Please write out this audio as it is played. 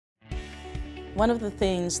One of the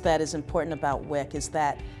things that is important about WIC is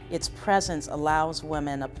that its presence allows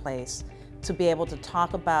women a place to be able to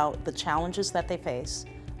talk about the challenges that they face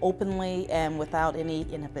openly and without any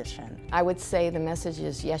inhibition. I would say the message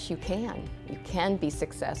is yes, you can. You can be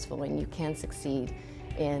successful and you can succeed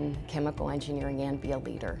in chemical engineering and be a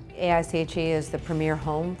leader. AICHE is the premier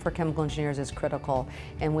home for chemical engineers is critical,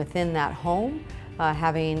 and within that home,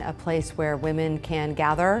 having a place where women can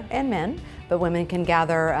gather, and men, but women can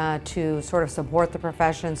gather to sort of support the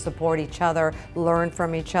profession, support each other, learn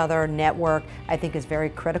from each other, network, I think is very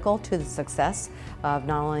critical to the success of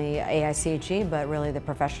not only AICHE, but really the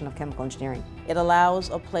profession of chemical engineering. It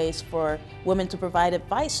allows a place for women to provide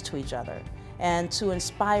advice to each other and to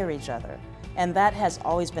inspire each other, and that has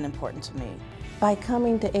always been important to me. By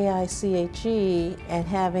coming to AICHE and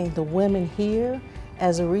having the women here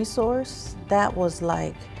as a resource, that was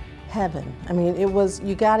like heaven. I mean, it was,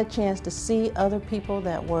 you got a chance to see other people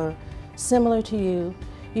that were similar to you.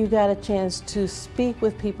 You got a chance to speak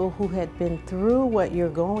with people who had been through what you're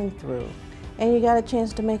going through. And you got a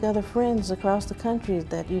chance to make other friends across the country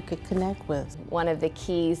that you could connect with. One of the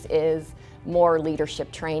keys is more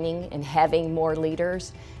leadership training and having more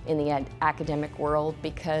leaders in the academic world,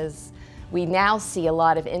 because we now see a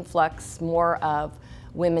lot of influx, more of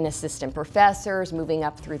women assistant professors moving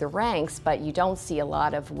up through the ranks, but you don't see a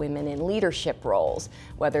lot of women in leadership roles,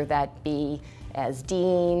 whether that be as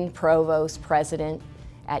dean, provost, president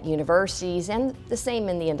at universities, and the same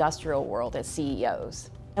in the industrial world as CEOs.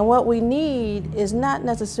 And what we need is not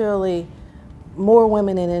necessarily more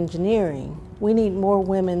women in engineering. We need more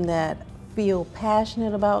women that feel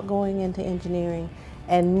passionate about going into engineering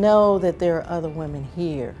and know that there are other women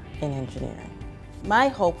here in engineering. My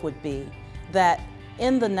hope would be that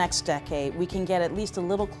in the next decade, we can get at least a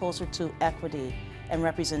little closer to equity and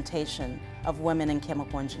representation of women in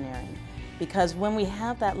chemical engineering. Because when we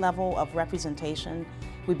have that level of representation,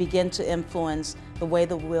 we begin to influence the way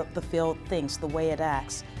the field thinks, the way it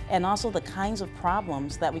acts, and also the kinds of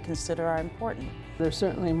problems that we consider are important. There's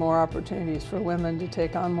certainly more opportunities for women to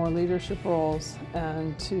take on more leadership roles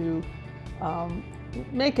and to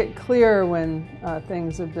make it clear when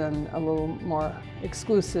things have been a little more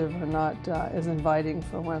exclusive or not as inviting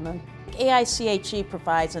for women. AICHE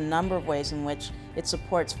provides a number of ways in which it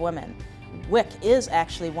supports women. WIC is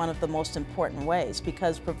actually one of the most important ways,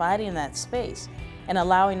 because providing that space and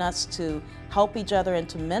allowing us to help each other and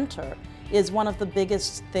to mentor is one of the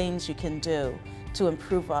biggest things you can do to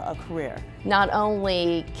improve a career. Not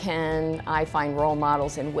only can I find role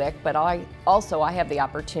models in WIC, but I have the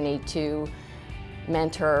opportunity to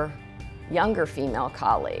mentor younger female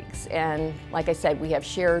colleagues. And like I said, we have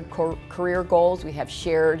shared career goals, we have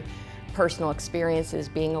shared personal experiences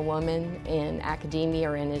being a woman in academia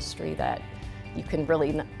or industry that you can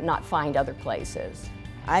really not find other places.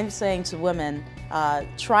 I'm saying to women,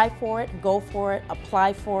 try for it, go for it,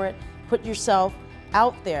 apply for it, put yourself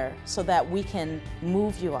out there so that we can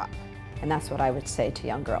move you up. And that's what I would say to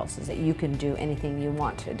young girls, is that you can do anything you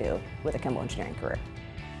want to do with a chemical engineering career.